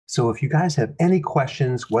So if you guys have any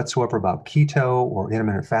questions whatsoever about keto or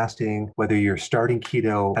intermittent fasting, whether you're starting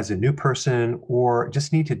keto as a new person or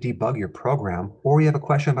just need to debug your program, or you have a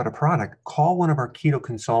question about a product, call one of our keto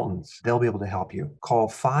consultants. They'll be able to help you. Call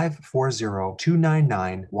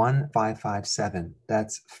 540-299-1557.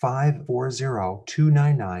 That's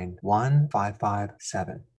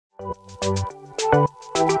 540-299-1557.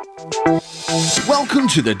 Welcome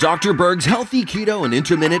to the Dr. Berg's Healthy Keto and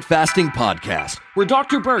Intermittent Fasting Podcast, where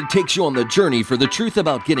Dr. Berg takes you on the journey for the truth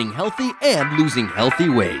about getting healthy and losing healthy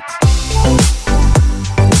weight.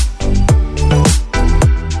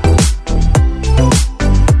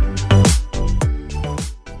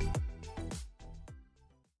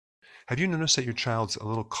 Have you noticed that your child's a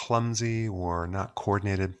little clumsy or not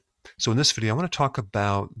coordinated? So in this video, I want to talk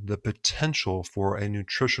about the potential for a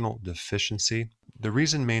nutritional deficiency. The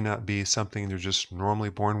reason may not be something they're just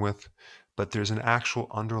normally born with, but there's an actual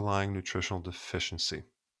underlying nutritional deficiency.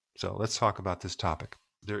 So let's talk about this topic.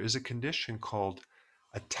 There is a condition called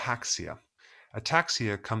ataxia.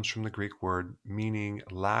 Ataxia comes from the Greek word meaning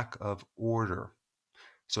lack of order.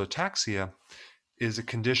 So ataxia is a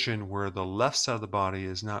condition where the left side of the body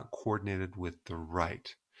is not coordinated with the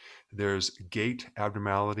right. There's gait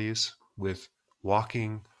abnormalities with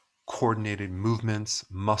walking, coordinated movements,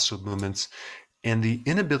 muscle movements, and the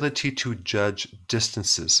inability to judge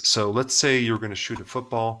distances. So let's say you're going to shoot a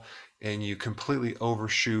football and you completely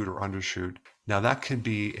overshoot or undershoot. Now that could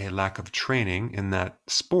be a lack of training in that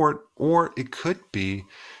sport, or it could be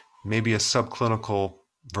maybe a subclinical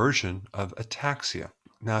version of ataxia.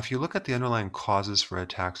 Now, if you look at the underlying causes for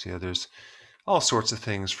ataxia, there's all sorts of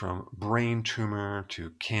things from brain tumor to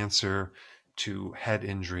cancer to head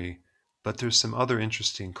injury, but there's some other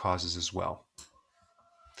interesting causes as well.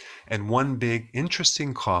 And one big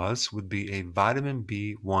interesting cause would be a vitamin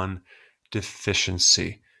B1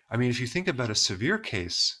 deficiency. I mean, if you think about a severe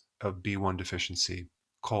case of B1 deficiency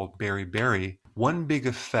called beriberi, one big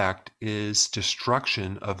effect is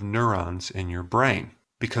destruction of neurons in your brain,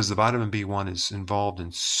 because the vitamin B1 is involved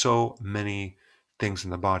in so many things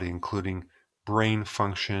in the body, including brain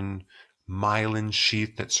function, myelin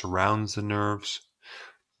sheath that surrounds the nerves,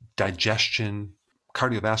 digestion,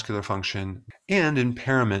 cardiovascular function, and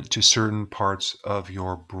impairment to certain parts of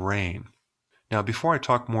your brain. Now, before I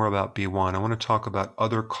talk more about B1, I want to talk about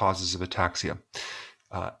other causes of ataxia.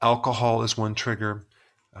 Alcohol is one trigger.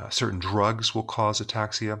 Certain drugs will cause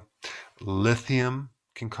ataxia. Lithium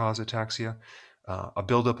can cause ataxia. A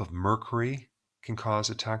buildup of mercury can cause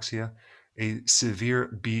ataxia. A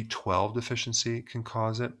severe B12 deficiency can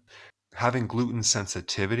cause it. Having gluten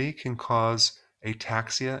sensitivity can cause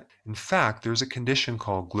ataxia. In fact, there's a condition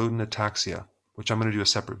called gluten ataxia, which I'm going to do a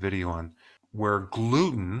separate video on, where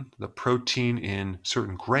gluten, the protein in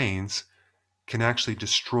certain grains, can actually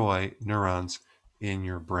destroy neurons in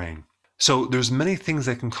your brain. So there's many things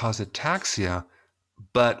that can cause ataxia,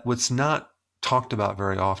 but what's not talked about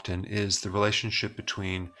very often is the relationship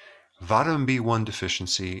between vitamin B1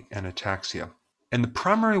 deficiency and ataxia. And the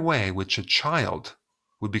primary way which a child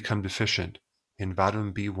would become deficient in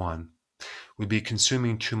vitamin B1 would be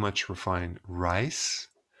consuming too much refined rice,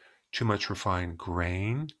 too much refined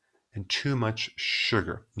grain, and too much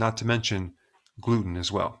sugar, not to mention gluten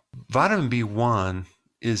as well. Vitamin B1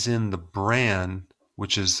 is in the bran,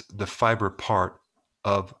 which is the fiber part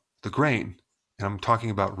of the grain. And I'm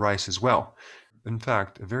talking about rice as well. In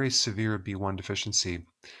fact, a very severe B1 deficiency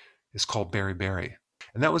is called beriberi.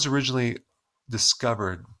 And that was originally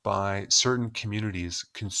discovered by certain communities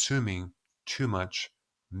consuming too much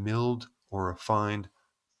milled or refined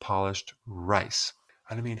polished rice.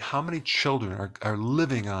 And I mean, how many children are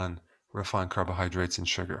living on refined carbohydrates and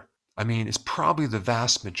sugar? I mean, it's probably the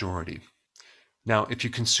vast majority. Now, if you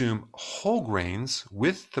consume whole grains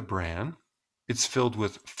with the bran, it's filled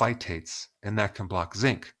with phytates, and that can block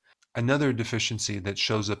zinc, another deficiency that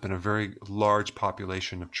shows up in a very large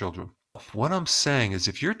population of children. What I'm saying is,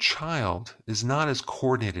 if your child is not as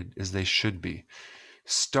coordinated as they should be,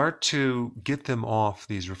 start to get them off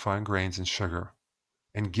these refined grains and sugar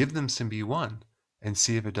and give them some B1 and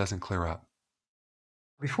see if it doesn't clear up.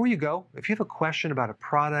 Before you go, if you have a question about a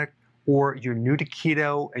product, or you're new to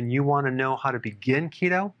keto and you want to know how to begin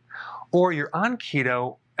keto, or you're on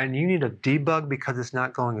keto and you need a debug because it's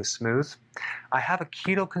not going as smooth, I have a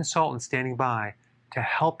keto consultant standing by to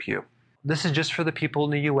help you. This is just for the people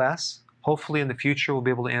in the US. Hopefully in the future we'll be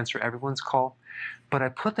able to answer everyone's call, but I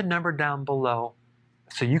put the number down below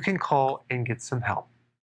so you can call and get some help.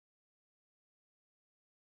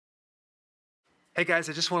 Hey guys,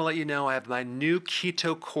 I just want to let you know I have my new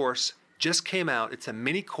keto course just came out. It's a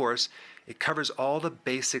mini course. It covers all the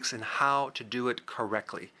basics and how to do it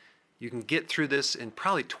correctly. You can get through this in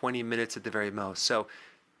probably 20 minutes at the very most. So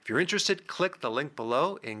if you're interested, click the link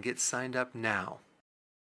below and get signed up now.